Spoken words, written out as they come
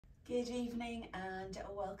Good evening and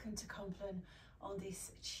welcome to Compline on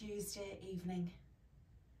this Tuesday evening.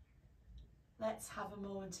 Let's have a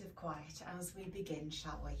moment of quiet as we begin,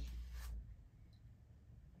 shall we?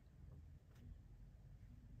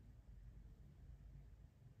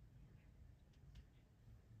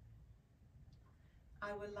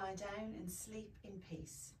 I will lie down and sleep in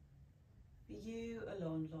peace. For you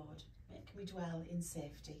alone, Lord, make me dwell in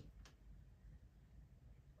safety.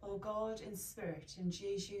 O God, in spirit, and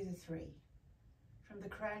Jesu the three, from the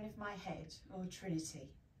crown of my head, O Trinity,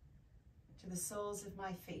 to the soles of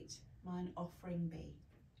my feet, mine offering be.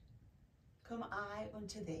 Come I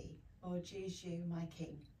unto thee, O Jesu, my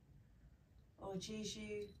King. O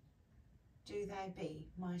Jesu, do thou be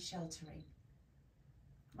my sheltering.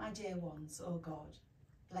 My dear ones, O God,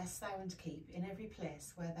 bless thou and keep in every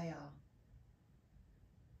place where they are.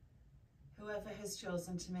 Whoever has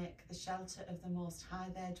chosen to make the shelter of the Most High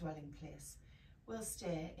their dwelling place will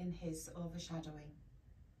stay in his overshadowing.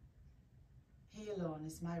 He alone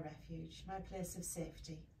is my refuge, my place of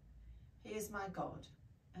safety. He is my God,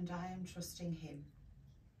 and I am trusting him.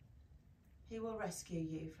 He will rescue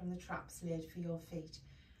you from the traps laid for your feet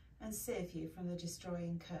and save you from the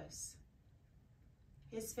destroying curse.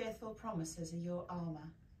 His faithful promises are your armour.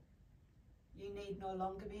 You need no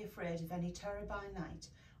longer be afraid of any terror by night,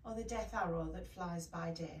 or the death arrow that flies by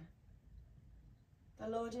day. The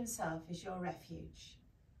Lord himself is your refuge.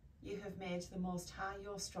 You have made the Most High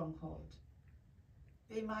your stronghold.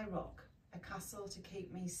 Be my rock, a castle to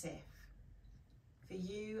keep me safe. For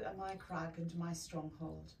you are my crag and my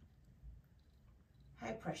stronghold.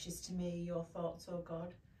 How precious to me your thoughts, O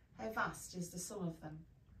God, how vast is the sum of them.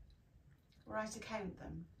 Were I to count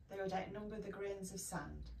them, they would outnumber the grains of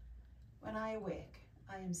sand. When I awake,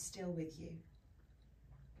 I am still with you.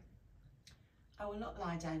 I will not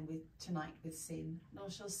lie down tonight with sin, nor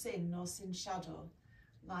shall sin nor sin's shadow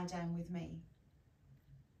lie down with me.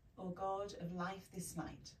 O God of life this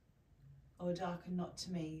night, O darken not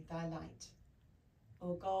to me thy light.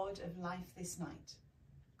 O God of life this night,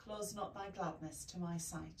 close not thy gladness to my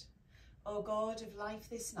sight. O God of life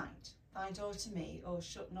this night, thy door to me, O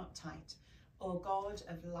shut not tight. O God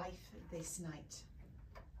of life this night.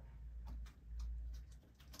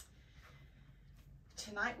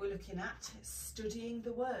 Tonight we're looking at studying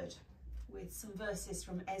the word with some verses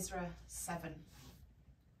from Ezra 7.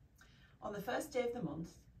 On the first day of the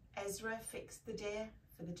month, Ezra fixed the day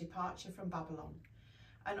for the departure from Babylon,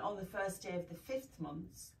 and on the first day of the 5th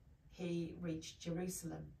month he reached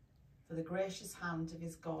Jerusalem, for the gracious hand of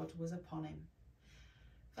his God was upon him.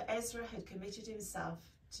 For Ezra had committed himself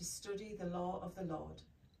to study the law of the Lord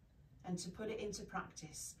and to put it into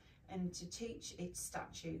practice, and to teach its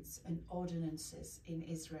statutes and ordinances in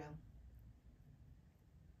Israel.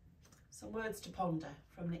 Some words to ponder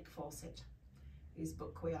from Nick Fawcett, whose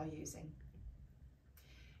book we are using.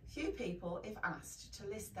 Few people, if asked to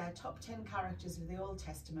list their top 10 characters of the Old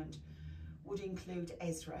Testament, would include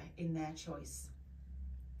Ezra in their choice.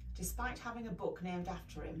 Despite having a book named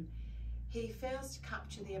after him, he fails to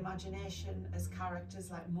capture the imagination as characters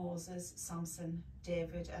like Moses, Samson,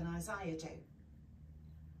 David and Isaiah do.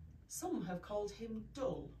 Some have called him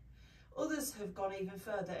dull. Others have gone even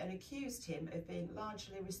further and accused him of being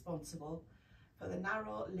largely responsible for the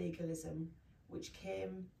narrow legalism which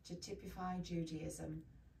came to typify Judaism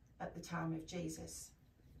at the time of Jesus.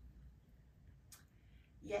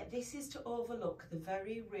 Yet this is to overlook the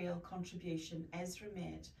very real contribution Ezra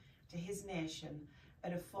made to his nation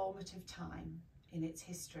at a formative time in its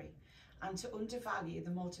history, and to undervalue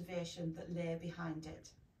the motivation that lay behind it.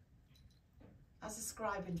 As a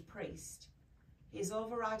scribe and priest, his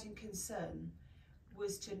overriding concern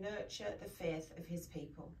was to nurture the faith of his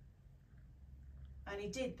people. And he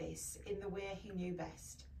did this in the way he knew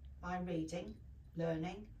best, by reading,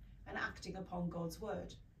 learning, and acting upon God's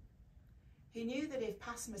word. He knew that if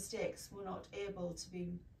past mistakes were not able to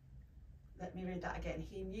be,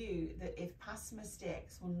 he knew that if past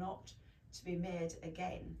mistakes were not to be made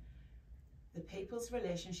again, the people's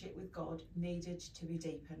relationship with God needed to be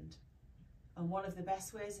deepened. And one of the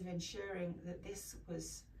best ways of ensuring that this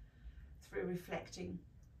was through reflecting,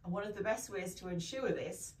 and one of the best ways to ensure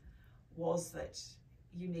this was that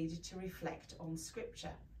you needed to reflect on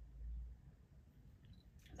Scripture.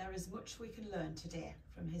 There is much we can learn today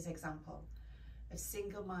from his example of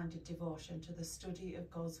single-minded devotion to the study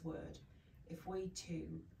of God's word, if we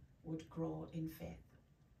too would grow in faith.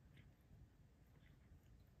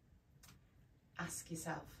 Ask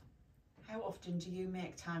yourself, how often do you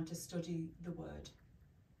make time to study the word?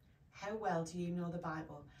 How well do you know the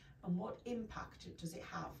Bible, and what impact does it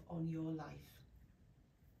have on your life?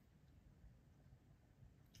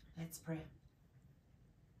 Let's pray.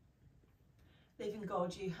 Living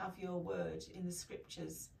God, you have your word in the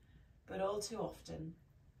scriptures, but all too often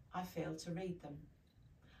I fail to read them.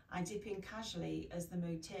 I dip in casually as the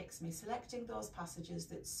mood takes me, selecting those passages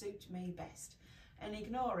that suit me best and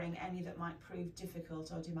ignoring any that might prove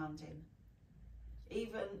difficult or demanding.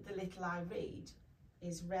 Even the little I read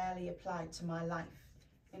is rarely applied to my life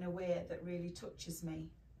in a way that really touches me.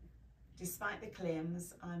 Despite the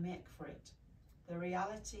claims I make for it, the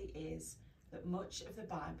reality is that much of the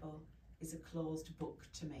Bible is a closed book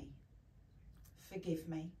to me. Forgive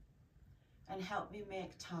me and help me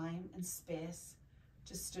make time and space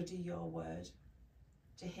to study your word,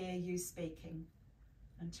 to hear you speaking,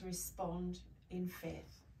 and to respond in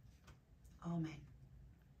faith. Amen.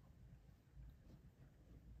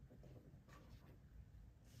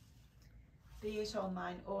 Be it on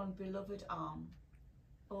thine own beloved arm,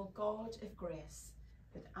 O God of grace,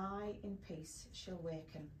 that I in peace shall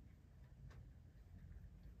waken.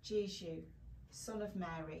 Jesus, Son of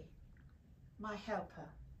Mary, my helper,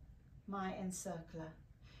 my encircler.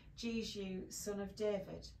 Jesus, Son of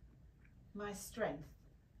David, my strength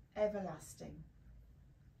everlasting.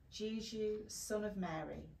 Jesus, Son of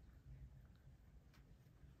Mary,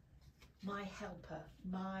 my helper,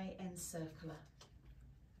 my encircler.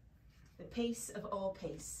 The peace of all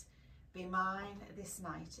peace be mine this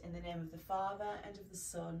night, in the name of the Father, and of the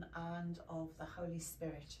Son, and of the Holy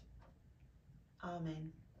Spirit.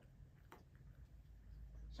 Amen.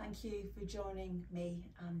 Thank you for joining me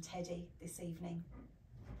and Teddy this evening.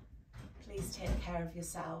 Please take care of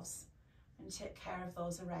yourselves and take care of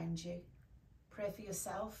those around you. Pray for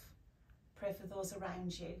yourself, pray for those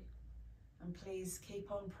around you, and please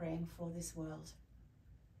keep on praying for this world.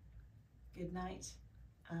 Good night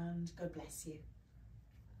and God bless you.